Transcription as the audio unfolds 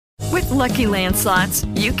Lucky Land Slots,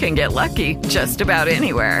 you can get lucky just about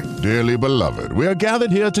anywhere. Dearly beloved, we are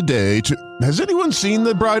gathered here today to... Has anyone seen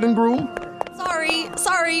the bride and groom?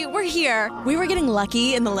 Sorry, we're here. We were getting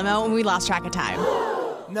lucky in the limo and we lost track of time.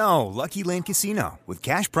 No, Lucky Land Casino, with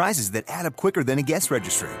cash prizes that add up quicker than a guest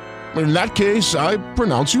registry. In that case, I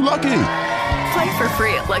pronounce you lucky. Play for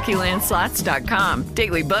free at LuckyLandSlots.com.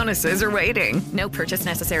 Daily bonuses are waiting. No purchase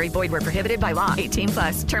necessary. Void where prohibited by law.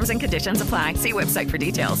 18+. Terms and conditions apply. See website for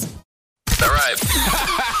details. All right.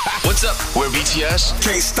 What's up? We're BTS.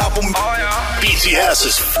 Can't stop them. Oh, yeah. BTS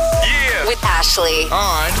is with Ashley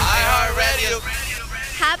On iHeartRadio.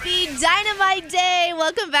 Happy Dynamite Day!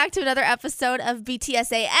 Welcome back to another episode of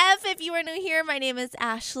BTS AF. If you are new here, my name is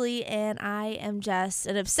Ashley, and I am just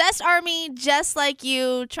an obsessed army, just like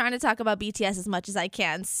you, trying to talk about BTS as much as I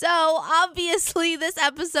can. So, obviously, this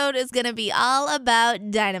episode is going to be all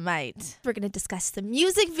about Dynamite. We're going to discuss the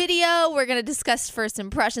music video. We're going to discuss first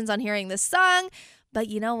impressions on hearing this song. But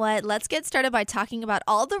you know what? Let's get started by talking about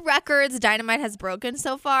all the records Dynamite has broken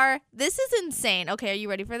so far. This is insane. Okay, are you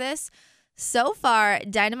ready for this? So far,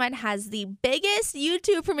 Dynamite has the biggest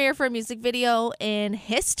YouTube premiere for a music video in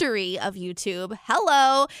history of YouTube.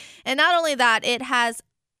 Hello. And not only that, it has,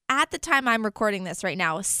 at the time I'm recording this right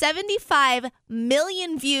now, 75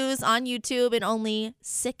 million views on YouTube in only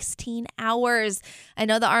 16 hours. I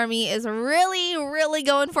know the army is really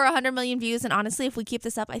going for 100 million views. And honestly, if we keep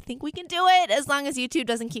this up, I think we can do it as long as YouTube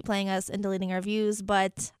doesn't keep playing us and deleting our views.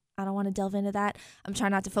 But I don't want to delve into that. I'm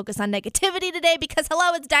trying not to focus on negativity today because,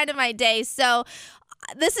 hello, it's Dynamite Day. So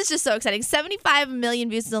this is just so exciting. 75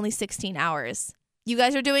 million views in only 16 hours. You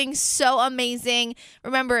guys are doing so amazing.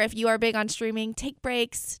 Remember, if you are big on streaming, take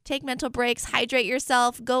breaks, take mental breaks, hydrate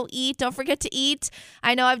yourself, go eat. Don't forget to eat.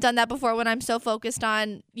 I know I've done that before when I'm so focused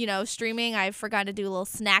on, streaming. I forgot to do a little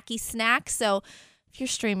snacky snack. So if you're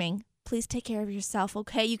streaming, please take care of yourself,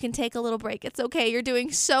 okay? You can take a little break. It's okay. You're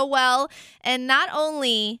doing so well. And not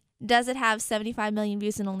only does it have 75 million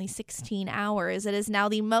views in only 16 hours, it is now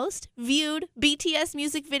the most viewed BTS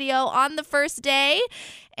music video on the first day.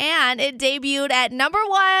 And it debuted at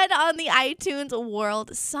 #1 on the iTunes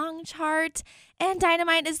World Song Chart. And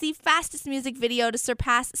Dynamite is the fastest music video to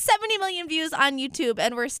surpass 70 million views on YouTube.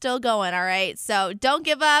 And we're still going, all right? So don't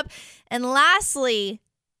give up. And lastly,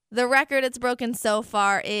 the record it's broken so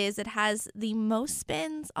far is it has the most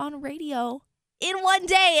spins on radio in one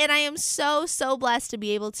day, and I am so blessed to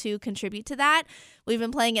be able to contribute to that. We've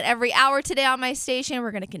been playing it every hour today on my station. We're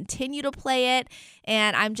going to continue to play it,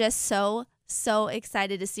 and I'm just so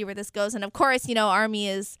excited to see where this goes. And of course, Army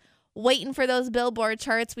is waiting for those Billboard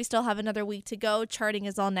charts. We still have another week to go. Charting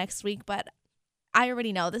is all next week, but I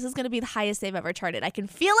already know this is going to be the highest they've ever charted. I can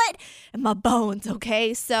feel it in my bones,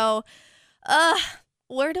 okay? So,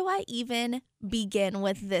 where do I even begin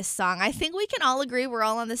with this song? I think we can all agree we're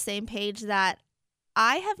all on the same page that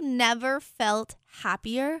I have never felt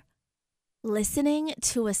happier listening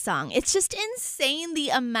to a song. It's just insane the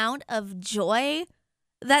amount of joy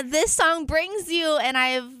that this song brings you. And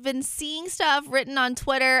I've been seeing stuff written on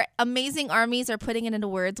Twitter. Amazing armies are putting it into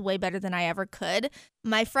words way better than I ever could.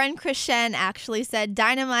 My friend Christian actually said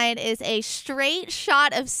Dynamite is a straight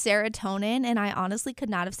shot of serotonin. And I honestly could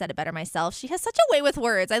not have said it better myself. She has such a way with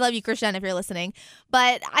words. I love you, Christian, if you're listening.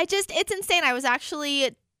 But it's insane. I was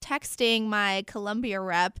actually texting my Columbia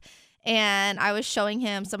rep, and I was showing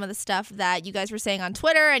him some of the stuff that you guys were saying on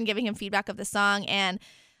Twitter and giving him feedback of the song. And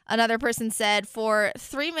another person said, for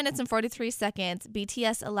 3 minutes and 43 seconds,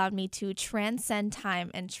 BTS allowed me to transcend time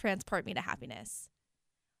and transport me to happiness.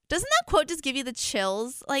 Doesn't that quote just give you the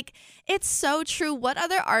chills? Like, it's so true. What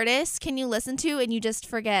other artists can you listen to and you just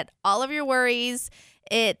forget all of your worries?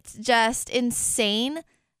 It's just insane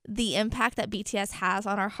the impact that BTS has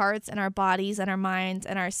on our hearts and our bodies and our minds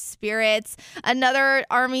and our spirits. Another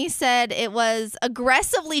army said it was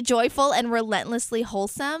aggressively joyful and relentlessly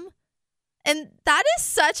wholesome. And that is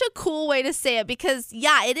such a cool way to say it because,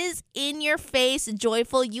 yeah, it is in your face,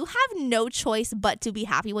 joyful. You have no choice but to be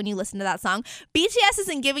happy when you listen to that song. BTS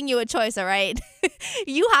isn't giving you a choice, all right?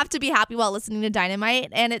 You have to be happy while listening to Dynamite.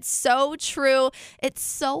 And it's so true. It's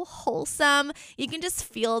so wholesome. You can just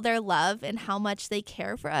feel their love and how much they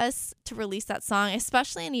care for us to release that song,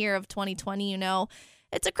 especially in the year of 2020.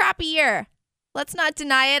 It's a crappy year. Let's not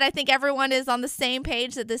deny it. I think everyone is on the same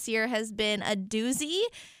page that this year has been a doozy.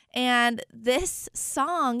 And this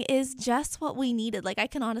song is just what we needed. Like, I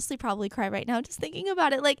can honestly probably cry right now just thinking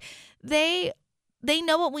about it. Like, they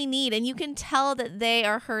know what we need. And you can tell that they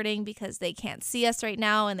are hurting because they can't see us right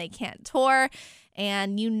now and they can't tour.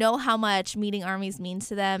 And you know how much meeting armies means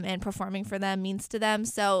to them and performing for them means to them.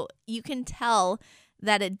 So you can tell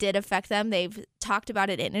that it did affect them. They've talked about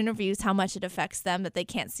it in interviews, how much it affects them, that they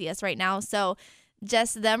can't see us right now. So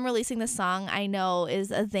just them releasing the song, I know,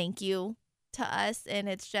 is a thank you to us. And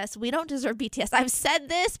it's just, we don't deserve BTS. I've said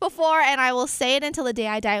this before, and I will say it until the day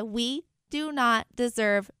I die. We do not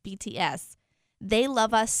deserve BTS. They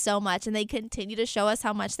love us so much, and they continue to show us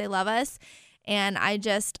how much they love us. And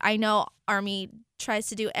I know ARMY tries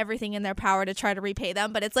to do everything in their power to try to repay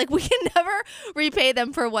them, but it's like we can never repay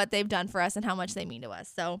them for what they've done for us and how much they mean to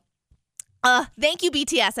us. So thank you,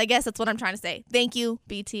 BTS. I guess that's what I'm trying to say. Thank you,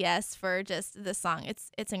 BTS, for just this song.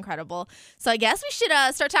 It's incredible. So I guess we should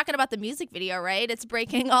start talking about the music video, right? It's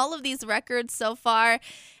breaking all of these records so far.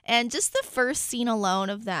 And just the first scene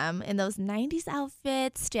alone of them in those 90s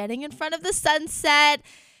outfits, standing in front of the sunset,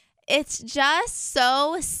 it's just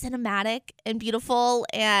so cinematic and beautiful.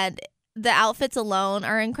 And the outfits alone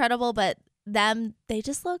are incredible, but they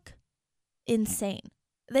just look insane.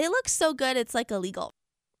 They look so good, it's like illegal.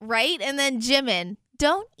 Right? And then Jimin.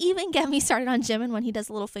 Don't even get me started on Jimin when he does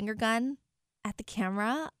a little finger gun at the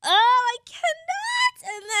camera. Oh, I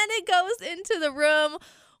cannot. And then it goes into the room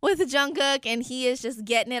with Jungkook, and he is just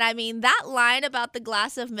getting it. I mean, that line about the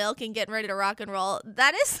glass of milk and getting ready to rock and roll,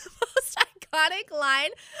 that is the most iconic line.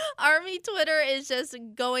 ARMY Twitter is just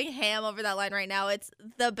going ham over that line right now. It's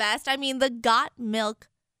the best. I mean, the Got Milk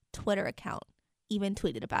Twitter account even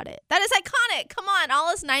tweeted about it. That is iconic. Come on, all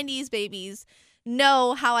us 90s babies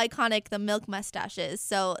know how iconic the milk mustache is.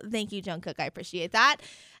 So thank you, Jungkook. I appreciate that.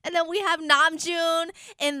 And then we have Namjoon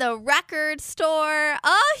in the record store.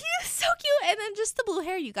 Oh, he's so cute. And then just the blue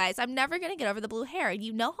hair, you guys. I'm never going to get over the blue hair.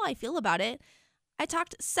 You know how I feel about it. I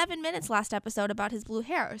talked 7 minutes last episode about his blue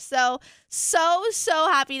hair. So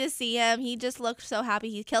happy to see him. He just looked so happy.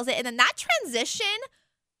 He kills it. And then that transition,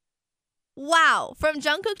 wow, from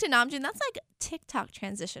Jungkook to Namjoon, that's like TikTok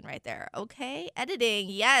transition right there, okay? Editing,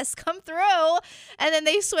 yes, come through. And then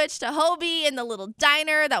they switched to Hobie in the little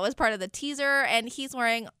diner that was part of the teaser, and he's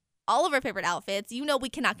wearing all of our favorite outfits. You know we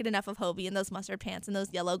cannot get enough of Hobie in those mustard pants and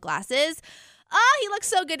those yellow glasses. He looks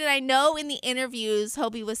so good, and I know in the interviews,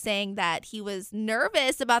 Hobie was saying that he was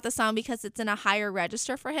nervous about the song because it's in a higher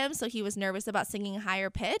register for him, so he was nervous about singing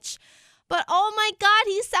higher pitch. But oh my God,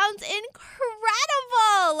 he sounds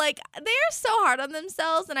incredible. Like, they're so hard on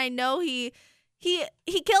themselves, and I know he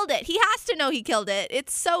killed it. He has to know he killed it.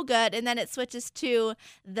 It's so good. And then it switches to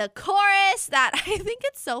the chorus that I think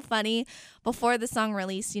it's so funny. Before the song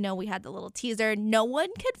released, you know, we had the little teaser. No one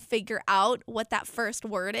could figure out what that first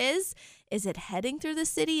word is. Is it heading through the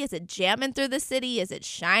city? Is it jamming through the city? Is it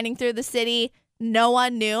shining through the city? No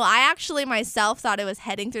one knew. I actually myself thought it was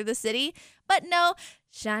heading through the city, but no.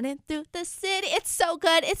 Shining through the city. It's so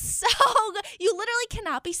good. It's so good. You literally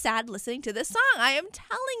cannot be sad listening to this song. I am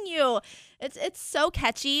telling you. It's so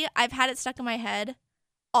catchy. I've had it stuck in my head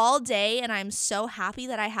all day, and I'm so happy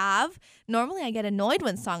that I have. Normally I get annoyed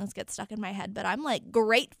when songs get stuck in my head, but I'm like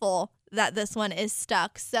grateful that this one is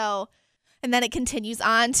stuck. So, and then it continues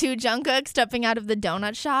on to Jungkook stepping out of the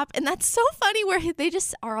donut shop, and that's so funny where they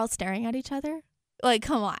just are all staring at each other. Like,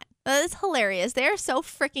 come on. That's hilarious. They're so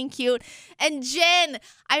freaking cute. And Jin,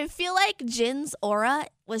 I feel like Jin's aura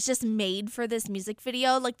was just made for this music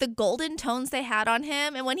video. Like the golden tones they had on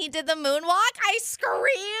him. And when he did the moonwalk, I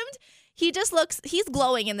screamed. He's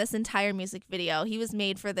glowing in this entire music video. He was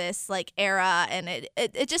made for this like era, and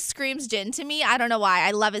it just screams Jin to me. I don't know why.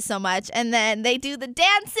 I love it so much. And then they do the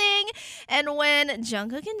dancing. And when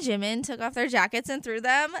Jungkook and Jimin took off their jackets and threw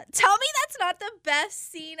them, tell me that's not the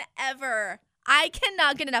best scene ever. I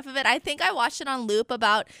cannot get enough of it. I think I watched it on loop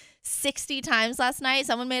about 60 times last night.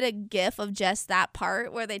 Someone made a GIF of just that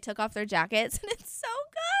part where they took off their jackets, and it's so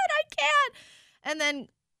good. I can't. And then,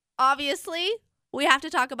 obviously, we have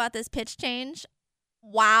to talk about this pitch change.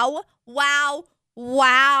 Wow.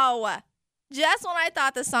 Just when I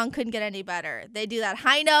thought the song couldn't get any better, they do that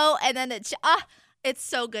high note, and then it's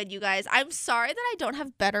so good, you guys. I'm sorry that I don't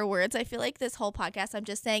have better words. I feel like this whole podcast, I'm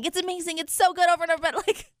just saying, it's amazing. It's so good over and over, but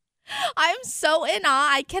like, I'm so in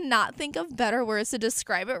awe. I cannot think of better words to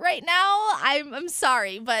describe it right now. I'm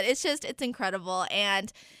sorry, but it's incredible.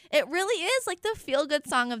 And it really is like the feel-good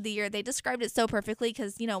song of the year. They described it so perfectly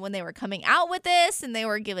because, you know, when they were coming out with this and they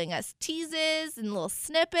were giving us teases and little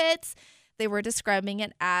snippets, they were describing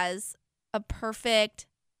it as a perfect,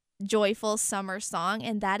 joyful summer song.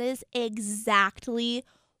 And that is exactly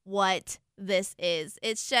what this is.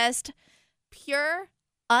 It's just pure,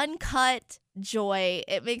 uncut joy.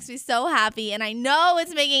 It makes me so happy, and I know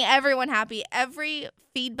it's making everyone happy. Every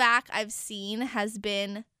feedback I've seen has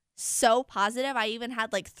been so positive. I even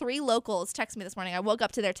had like 3 locals text me this morning. I woke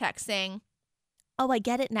up to their text saying, "Oh, I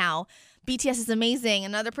get it now. BTS is amazing."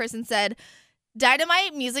 Another person said,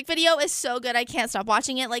 Dynamite music video is so good. I can't stop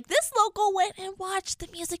watching it. Like, this local went and watched the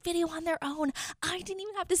music video on their own. I didn't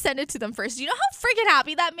even have to send it to them first. You know how freaking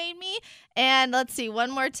happy that made me? And let's see, one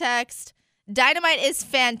more text. Dynamite is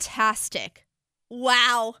fantastic.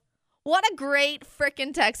 Wow. What a great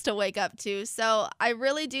freaking text to wake up to. So I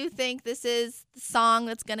really do think this is the song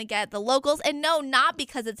that's going to get the locals. And no, not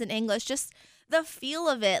because it's in English, just the feel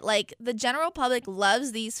of it. Like, the general public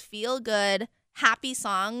loves these feel-good, happy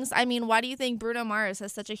songs. I mean, why do you think Bruno Mars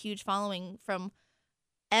has such a huge following from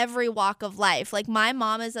every walk of life? Like, my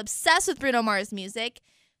mom is obsessed with Bruno Mars music.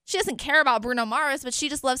 She doesn't care about Bruno Mars, but she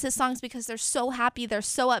just loves his songs because they're so happy, they're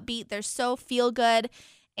so upbeat, they're so feel good.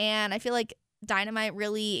 And I feel like Dynamite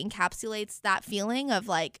really encapsulates that feeling of,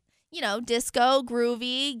 like, you know, disco,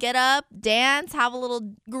 groovy, get up, dance, have a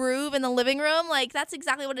little groove in the living room. Like, that's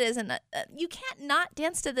exactly what it is. And you can't not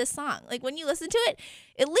dance to this song. Like, when you listen to it,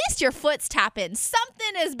 at least your foot's tapping.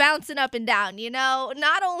 Something is bouncing up and down, you know?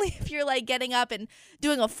 Not only if you're, like, getting up and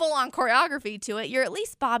doing a full-on choreography to it, you're at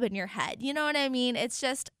least bobbing your head. You know what I mean? It's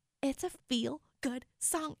a feel-good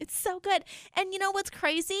song. It's so good. And you know what's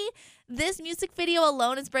crazy? This music video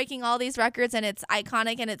alone is breaking all these records, and it's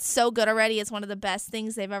iconic, and it's so good already. It's one of the best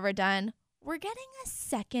things they've ever done. We're getting a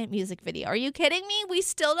second music video. Are you kidding me? We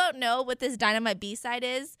still don't know what this Dynamite B-side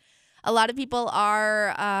is. A lot of people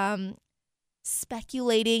are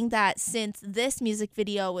speculating that since this music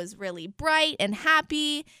video was really bright and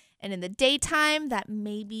happy and in the daytime, that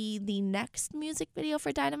maybe the next music video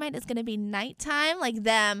for Dynamite is going to be nighttime, like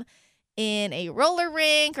them in a roller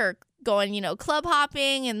rink or going, you know, club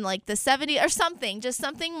hopping in like the 70s or something, just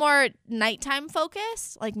something more nighttime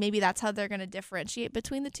focused. Like, maybe that's how they're going to differentiate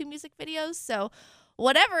between the two music videos. So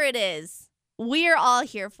whatever it is, we're all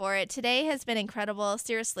here for it. Today has been incredible.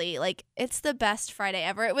 Seriously, like, it's the best Friday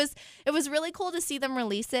ever. It was really cool to see them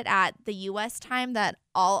release it at the US time that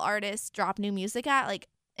all artists drop new music at. Like,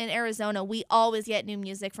 in Arizona, we always get new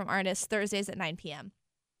music from artists Thursdays at 9 p.m.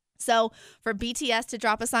 So for BTS to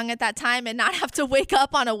drop a song at that time and not have to wake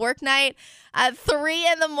up on a work night at 3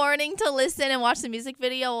 a.m. to listen and watch the music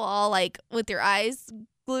video all, like, with your eyes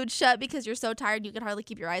glued shut because you're so tired you could hardly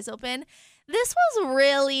keep your eyes open. This was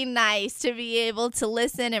really nice to be able to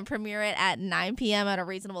listen and premiere it at 9 p.m. at a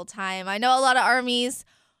reasonable time. I know a lot of armies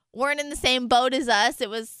weren't in the same boat as us. It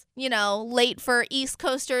was, you know, late for East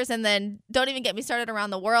Coasters, and then don't even get me started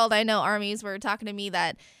around the world. I know armies were talking to me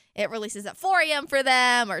that it releases at 4 a.m. for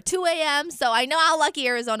them or 2 a.m. So I know how lucky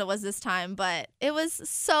Arizona was this time, but it was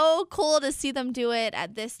so cool to see them do it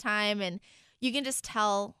at this time. And you can just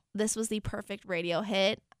tell this was the perfect radio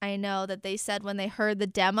hit. I know that they said when they heard the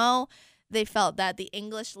demo, they felt that the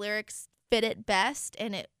English lyrics fit it best,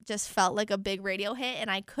 and it just felt like a big radio hit, and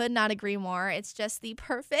I could not agree more. It's just the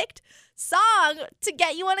perfect song to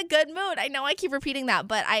get you in a good mood. I know I keep repeating that,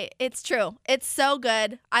 but it's true. It's so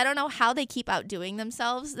good. I don't know how they keep outdoing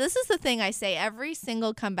themselves. This is the thing I say every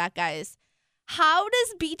single comeback, guys. How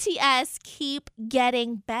does BTS keep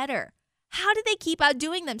getting better? How do they keep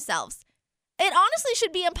outdoing themselves? It honestly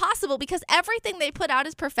should be impossible because everything they put out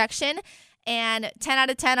is perfection, and 10 out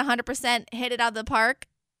of 10, 100% hit it out of the park.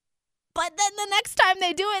 But then the next time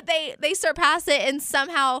they do it, they surpass it and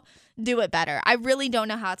somehow do it better. I really don't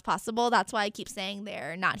know how it's possible. That's why I keep saying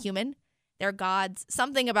they're not human. They're gods.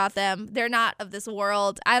 Something about them. They're not of this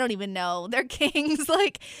world. I don't even know. They're kings.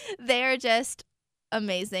 Like, they're just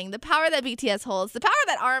amazing. The power that BTS holds, the power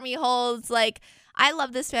that ARMY holds. Like, I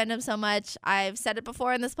love this fandom so much. I've said it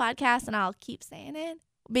before in this podcast, and I'll keep saying it.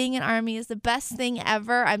 Being an ARMY is the best thing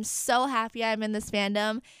ever. I'm so happy I'm in this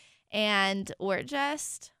fandom, and we're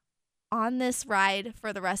just on this ride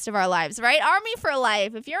for the rest of our lives, right? ARMY for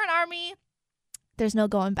life. If you're an ARMY, there's no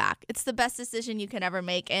going back. It's the best decision you can ever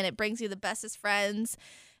make, and it brings you the bestest friends.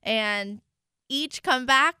 And each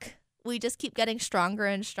comeback, we just keep getting stronger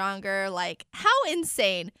and stronger. Like, how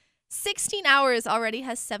insane. 16 hours already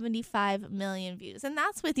has 75 million views, and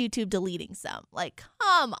that's with YouTube deleting some. Like,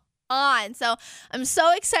 come on. So I'm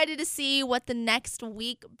so excited to see what the next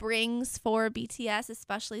week brings for BTS,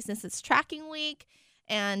 especially since it's tracking week.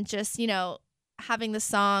 And just, you know, having the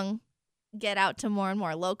song get out to more and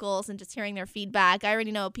more locals and just hearing their feedback. I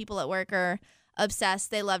already know people at work are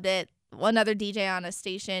obsessed. They loved it. One other DJ on a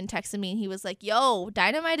station texted me and he was like, yo,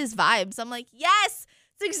 Dynamite is vibes. I'm like, yes,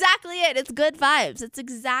 it's exactly it. It's good vibes. It's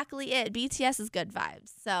exactly it. BTS is good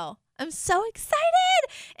vibes. So I'm so excited.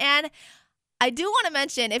 And I do want to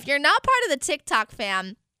mention, if you're not part of the TikTok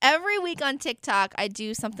fam, every week on TikTok, I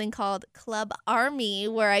do something called Club ARMY,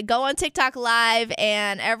 where I go on TikTok live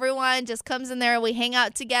and everyone just comes in there. We hang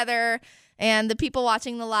out together And the people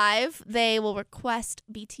watching the live, they will request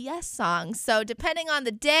BTS songs. So depending on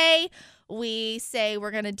the day, we say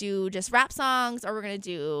we're going to do just rap songs, or we're going to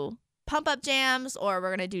do pump-up jams, or we're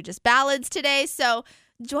going to do just ballads today. So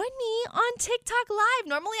join me on TikTok Live.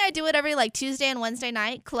 Normally I do it every Tuesday and Wednesday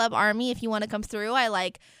night. Club Army, if you want to come through.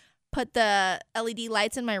 I put the LED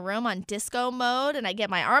lights in my room on disco mode, and I get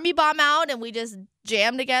my army bomb out, and we just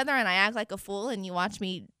jam together, and I act like a fool, and you watch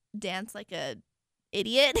me dance like a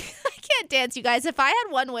idiot. I can't dance, you guys. If I had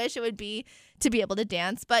one wish, it would be to be able to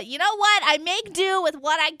dance. But you know what? I make do with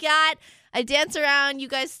what I got. I dance around. You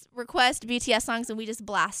guys request BTS songs, and we just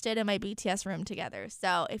blast it in my BTS room together.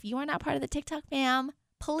 So if you are not part of the TikTok fam,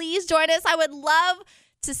 please join us. I would love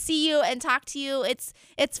to see you and talk to you. It's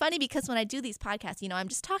funny because when I do these podcasts, I'm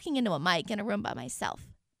just talking into a mic in a room by myself.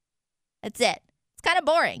 That's it. It's kind of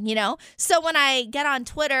boring, So when I get on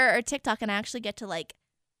Twitter or TikTok and I actually get to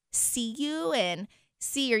see you and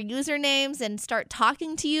see your usernames and start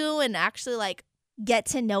talking to you and actually get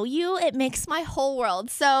to know you, it makes my whole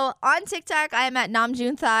world. So on TikTok, I am at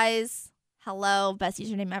Namjoon Thighs. Hello, best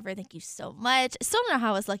username ever. Thank you so much. Still don't know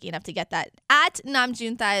how I was lucky enough to get that, at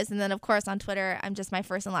Namjoon Thighs. And then, of course, on Twitter, I'm just my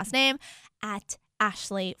first and last name, at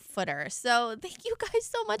Ashley Footer. So thank you guys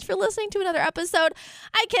so much for listening to another episode.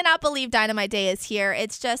 I cannot believe Dynamite Day is here.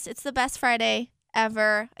 It's the best Friday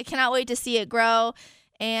ever. I cannot wait to see it grow.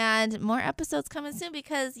 And more episodes coming soon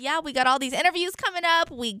because, we got all these interviews coming up.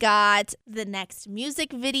 We got the next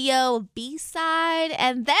music video, B-side.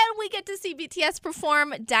 And then we get to see BTS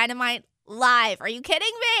perform Dynamite live. Are you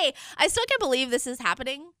kidding me? I still can't believe this is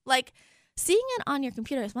happening. Seeing it on your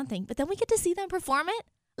computer is one thing, but then we get to see them perform it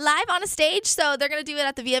live on a stage. So they're going to do it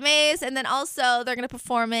at the VMAs, and then also they're going to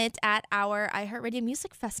perform it at our iHeartRadio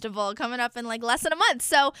Music Festival coming up in less than a month.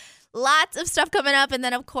 So lots of stuff coming up. And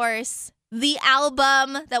then, of course, the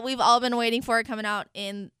album that we've all been waiting for coming out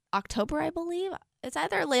in October, I believe. It's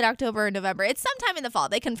either late October or November. It's sometime in the fall.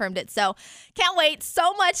 They confirmed it. So can't wait.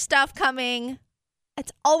 So much stuff coming.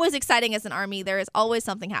 It's always exciting as an army. There is always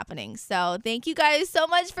something happening. So thank you guys so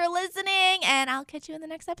much for listening, and I'll catch you in the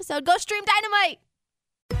next episode. Go stream Dynamite.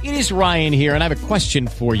 It is Ryan here, and I have a question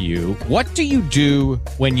for you. What do you do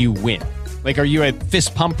when you win? Are you a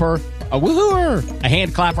fist pumper, a woohooer, a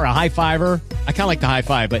hand clapper, a high fiver? I kind of like the high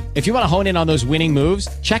five, but if you want to hone in on those winning moves,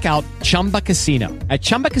 check out Chumba Casino. At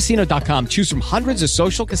ChumbaCasino.com, choose from hundreds of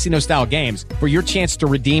social casino-style games for your chance to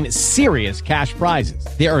redeem serious cash prizes.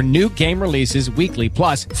 There are new game releases weekly,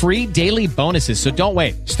 plus free daily bonuses. So don't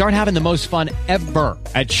wait. Start having the most fun ever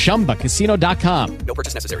at ChumbaCasino.com. No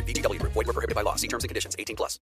purchase necessary. VGW Group. Void where prohibited by law. See terms and conditions. 18+.